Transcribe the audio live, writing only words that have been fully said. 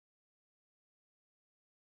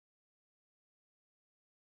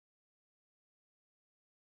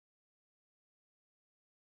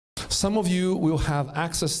some of you will have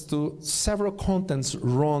access to several contents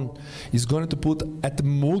Ron is going to put at the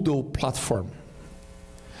Moodle platform.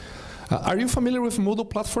 Are you familiar with Moodle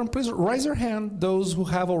platform? Please raise your hand, those who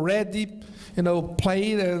have already,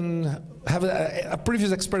 played and have a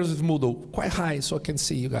previous experience with Moodle. Quite high, so I can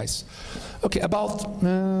see you guys. Okay, about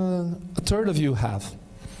a third of you have.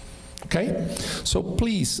 Okay, so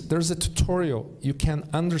please, there's a tutorial. You can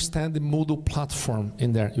understand the Moodle platform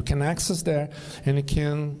in there. You can access there, and you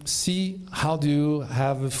can see how do you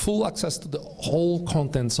have full access to the whole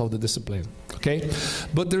contents of the discipline. Okay,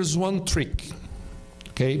 but there's one trick.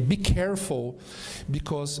 Okay, be careful,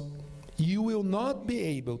 because you will not be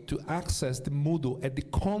able to access the Moodle at the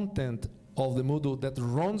content of the Moodle that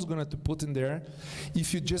Ron's going to put in there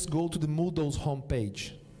if you just go to the Moodle's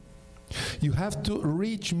homepage. You have to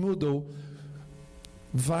reach Moodle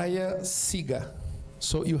via Siga.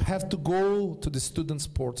 So you have to go to the students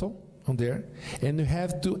portal on there, and you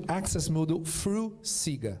have to access Moodle through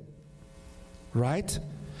Siga. Right?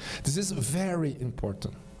 This is very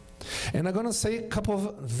important. And I'm going to say a couple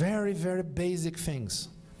of very, very basic things.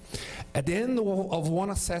 At the end of one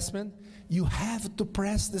assessment, you have to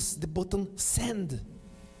press the button send.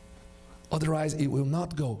 Otherwise, it will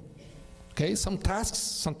not go. Okay, some tasks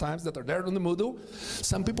sometimes that are there on the Moodle,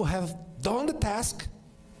 some people have done the task,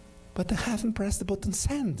 but they haven't pressed the button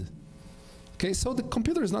send. Okay, so the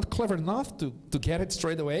computer is not clever enough to get it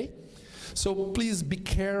straight away. So please be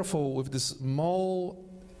careful with these small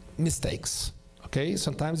mistakes. Okay,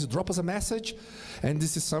 sometimes you drop us a message, and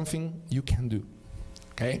this is something you can do.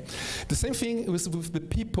 Okay, the same thing with the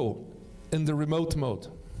people in the remote mode.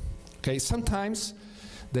 Okay, sometimes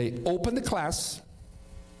they open the class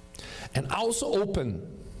and also open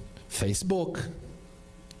Facebook,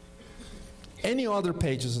 any other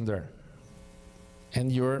pages in there,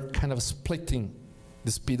 and you're kind of splitting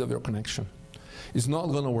the speed of your connection. It's not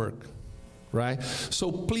going to work, right?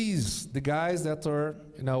 So please, the guys that are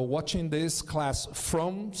watching this class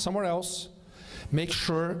from somewhere else, make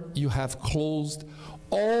sure you have closed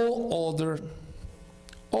all other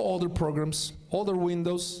programs, other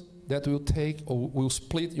windows that will take or will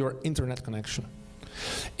split your internet connection.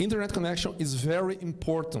 Internet connection is very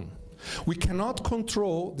important. We cannot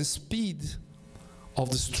control the speed of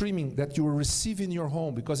the streaming that you will receive in your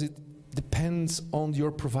home because it depends on your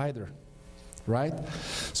provider, right?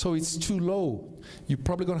 So it's too low. You're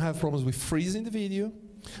probably going to have problems with freezing the video.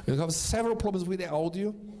 You'll have several problems with the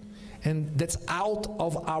audio, and that's out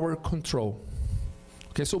of our control.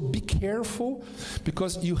 Okay, so be careful,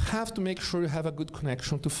 because you have to make sure you have a good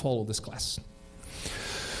connection to follow this class.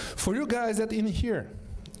 For you guys that in here,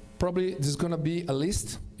 probably there's going to be a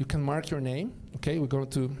list. You can mark your name. Okay, we're going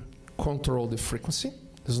to control the frequency.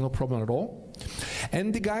 There's no problem at all.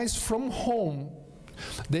 And the guys from home,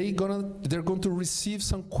 they're going to receive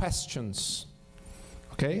some questions,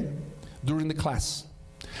 okay, during the class,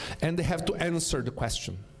 and they have to answer the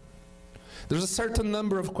question. There's a certain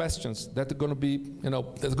number of questions that are going to be,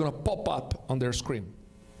 that's going to pop up on their screen.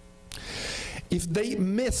 If they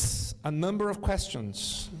miss a number of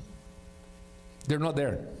questions, they're not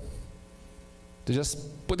there. They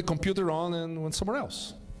just put the computer on and went somewhere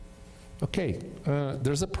else. Okay,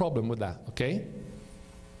 there's a problem with that, okay?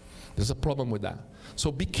 There's a problem with that.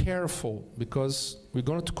 So be careful, because we're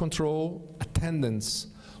going to control attendance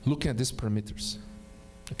looking at these parameters,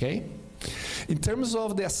 okay? In terms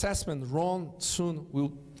of the assessment, Ron soon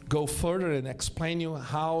will go further and explain you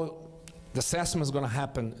how the assessment is going to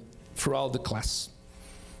happen throughout the class,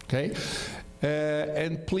 okay?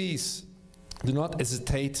 And please do not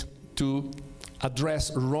hesitate to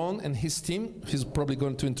address Ron and his team. He's probably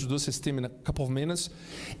going to introduce his team in a couple of minutes.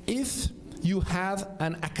 If you have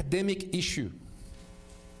an academic issue,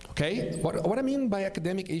 okay? What I mean by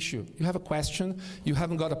academic issue, you have a question, you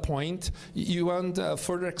haven't got a point, you want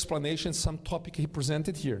further explanation, some topic he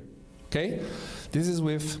presented here, okay? This is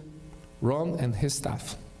with Ron and his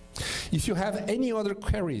staff. If you have any other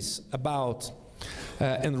queries about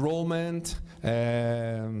enrollment,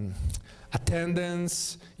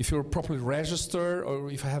 attendance, if you're properly registered, or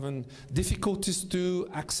if you're having difficulties to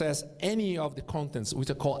access any of the contents, which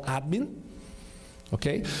I call admin,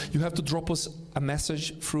 okay, you have to drop us a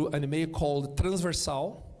message through an email called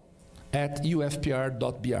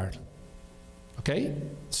transversal@ufpr.br. Okay?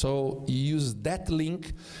 So you use that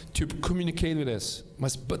link to communicate with us.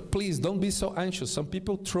 But please don't be so anxious. Some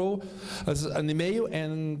people throw us an email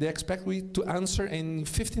and they expect we to answer in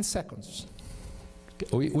 15 seconds.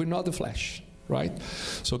 Okay? We're not the Flash, right?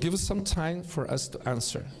 So give us some time for us to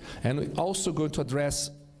answer. And we're also going to address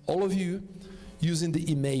all of you using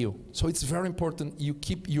the email. So it's very important you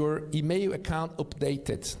keep your email account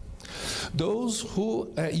updated. Those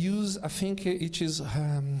who use, I think it is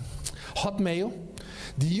Hotmail.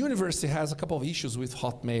 The university has a couple of issues with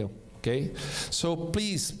Hotmail, okay? So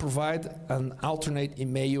please provide an alternate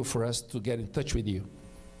email for us to get in touch with you.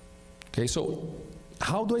 Okay, so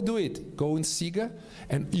how do I do it? Go in Siga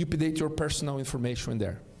and you update your personal information in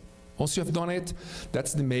there. Once you have done it,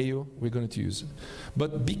 that's the mail we're going to use.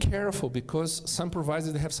 But be careful, because some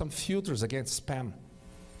providers, they have some filters against spam.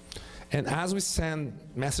 And as we send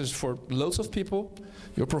messages for loads of people,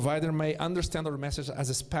 your provider may understand our message as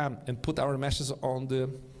a spam and put our message on the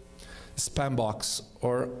spam box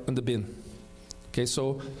or in the bin. Okay,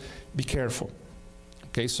 so be careful.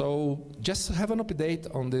 Okay, so just have an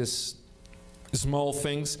update on these small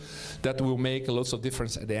things that will make lots of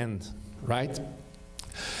difference at the end, right?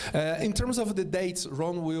 In terms of the dates,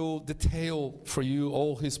 Ron will detail for you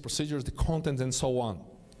all his procedures, the content, and so on.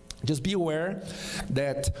 Just be aware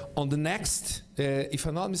that on the next, if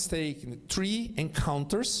I'm not mistaken, 3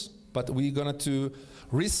 encounters, but we're going to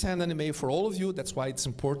resend an email for all of you. That's why it's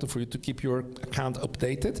important for you to keep your account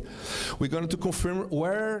updated. We're going to confirm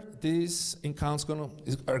where these encounters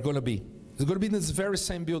are going to be. It's going to be in this very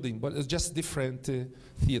same building, but it's just different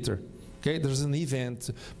theater. Okay, there's an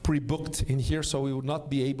event pre-booked in here, so we will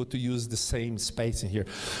not be able to use the same space in here.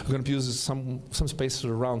 We're going to use some space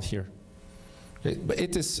around here. Okay, but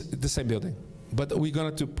it is the same building. But we're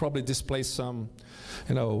going to probably display some,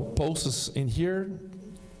 posters in here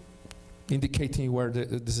indicating where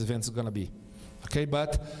this event is going to be. Okay,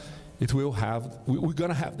 but it will have, we're going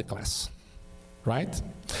to have the class, right?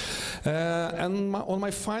 And on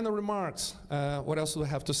my final remarks, what else do I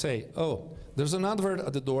have to say? Oh, there's an advert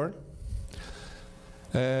at the door.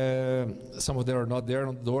 Some of them are not there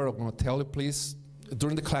on the door. I'm going to tell you, please,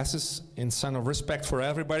 during the classes, in sign of respect for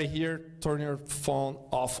everybody here, turn your phone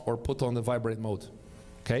off or put on the vibrate mode.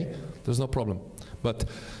 Okay? There's no problem. But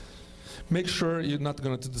make sure you're not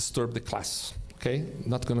going to disturb the class. Okay? You're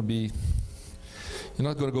not going to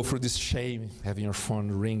go through this shame having your phone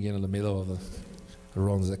ringing in the middle of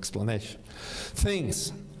Ron's explanation.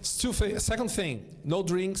 Second thing, no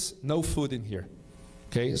drinks, no food in here.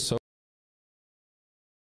 Okay? So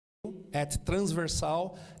at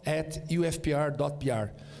transversal at ufpr.pr.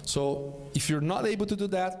 So if you're not able to do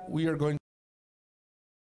that, we are going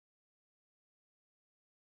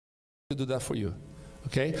to do that for you,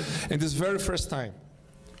 okay? And this very first time.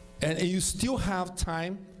 And you still have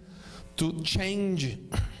time to change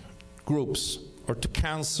groups or to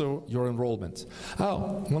cancel your enrollment.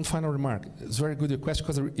 Oh, one final remark. It's very good your question,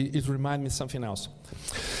 because it reminds me of something else.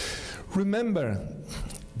 Remember,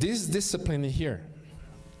 this discipline here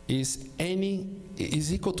is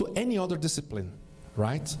equal to any other discipline,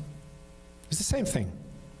 right? It's the same thing.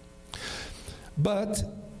 But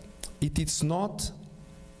it is not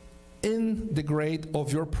in the grade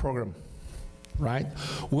of your program, right?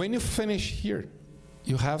 When you finish here,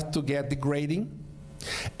 you have to get the grading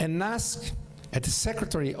and ask at the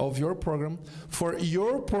secretary of your program for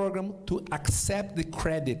your program to accept the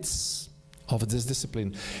credits of this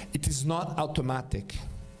discipline. It is not automatic,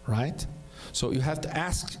 right? So you have to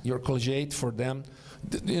ask your collegiate for them,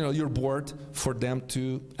 your board, for them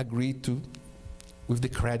to agree with the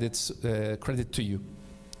credit to you.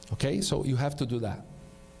 Okay, so you have to do that,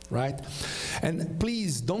 right? And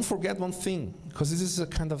please don't forget one thing, because this is a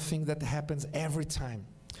kind of thing that happens every time.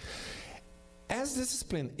 As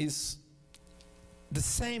discipline is the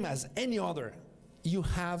same as any other, you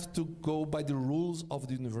have to go by the rules of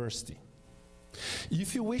the university.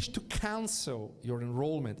 If you wish to cancel your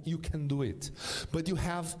enrollment, you can do it. But you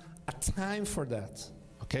have a time for that,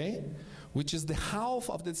 okay? Which is the half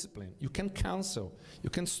of the discipline. You can cancel. You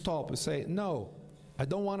can stop. You say, no, I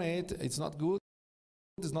don't want it. It's not good.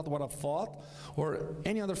 It's not what I thought. Or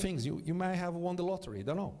any other things. You might have won the lottery.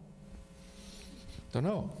 Don't know. Don't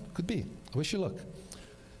know. Could be. I wish you luck.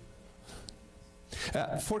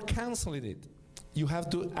 For canceling it, you have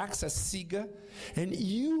to access Siga, and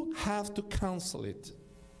you have to cancel it,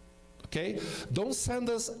 okay? Don't send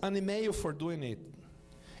us an email for doing it.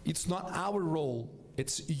 It's not our role,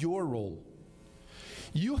 it's your role.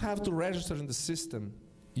 You have to register in the system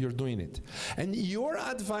you're doing it. And your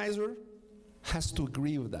advisor has to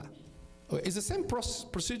agree with that. It's the same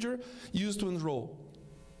procedure used to enroll,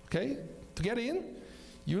 okay? To get in,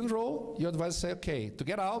 you enroll, your advisor say, okay. To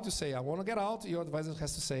get out, you say, I want to get out, your advisor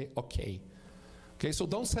has to say, okay. Okay, so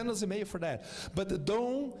don't send us an email for that. But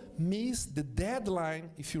don't miss the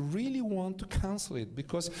deadline if you really want to cancel it.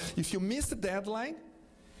 Because if you miss the deadline,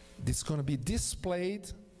 it's going to be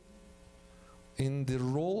displayed in the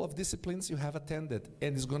roll of disciplines you have attended.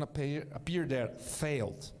 And it's going to appear there,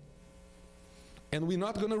 failed. And we're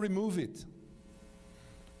not going to remove it.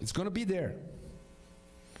 It's going to be there.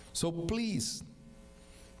 So please,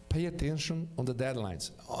 pay attention on the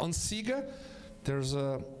deadlines. On Siga, there's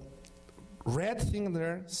a red thing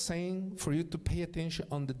there saying for you to pay attention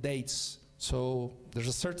on the dates. So there's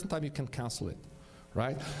a certain time you can cancel it,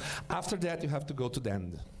 right? After that, you have to go to the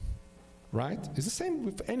end, right? It's the same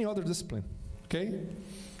with any other discipline, okay?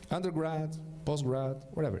 Undergrad, postgrad,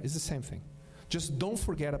 whatever, it's the same thing. Just don't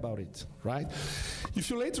forget about it, right? If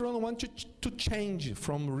you later on want to change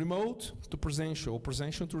from remote to presential, or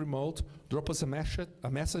presential to remote, drop us a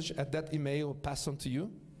message at that email, pass on to you,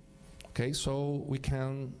 okay, so we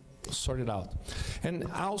can sort it out. And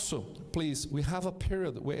also, please, we have a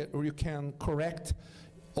period where you can correct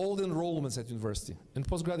all the enrollments at university. And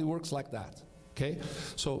postgrad works like that, okay?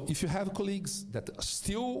 So if you have colleagues that are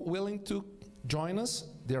still willing to join us,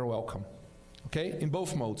 they're welcome, okay? In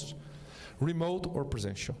both modes, remote or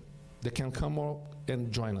presential. They can come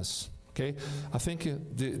and join us, okay? I think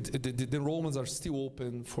the enrollments are still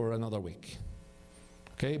open for another week,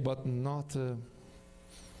 okay? But not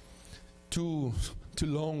too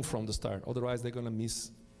long from the start. Otherwise, they're gonna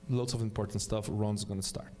miss lots of important stuff. Ron's gonna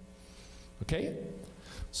start, okay?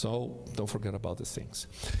 So don't forget about these things.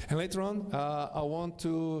 And later on, I want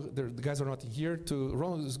to, the guys are not here,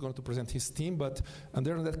 Ron is going to present his team, but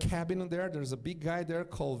under that cabin there, there's a big guy there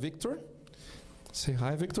called Victor. Say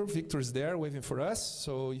hi, Victor. Victor is there waiting for us.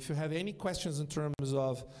 So if you have any questions in terms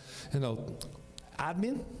of,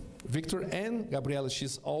 admin, Victor and Gabriela,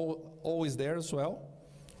 she's always there as well.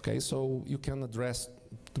 Okay, so you can address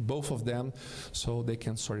to both of them so they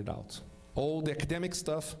can sort it out. All the academic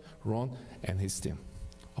stuff, Ron and his team.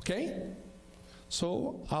 Okay?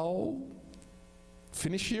 So I'll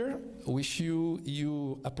finish here. Wish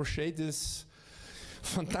you appreciate this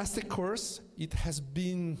fantastic course. It has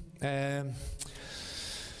been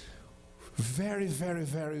very, very,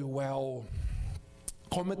 very well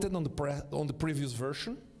commented on the previous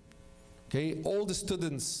version. Okay, all the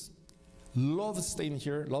students love staying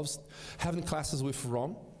here, loves having classes with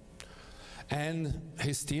Ron and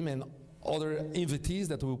his team and other invitees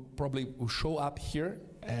that will probably show up here,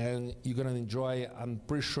 and you're gonna enjoy. I'm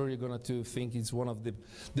pretty sure you're gonna think it's one of the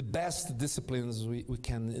best disciplines we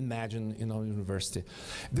can imagine in our university.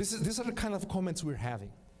 These are the kind of comments we're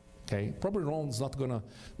having. Okay, probably Ron's not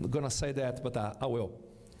gonna say that, but I will.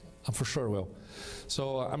 I for sure will.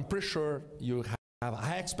 So I'm pretty sure you have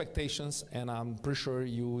high expectations, and I'm pretty sure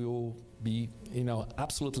you will be,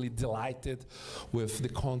 absolutely delighted with the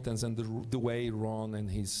contents and the way Ron and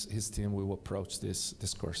his team will approach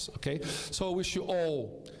this course. Okay, so I wish you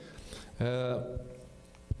all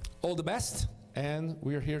the best, and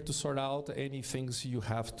we're here to sort out any things you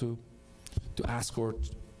have to ask or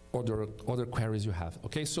other queries you have.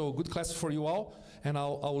 Okay, so good class for you all, and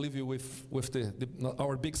I'll leave you with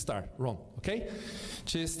our big star, Ron. Okay,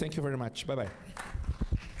 cheers. Thank you very much. Bye bye.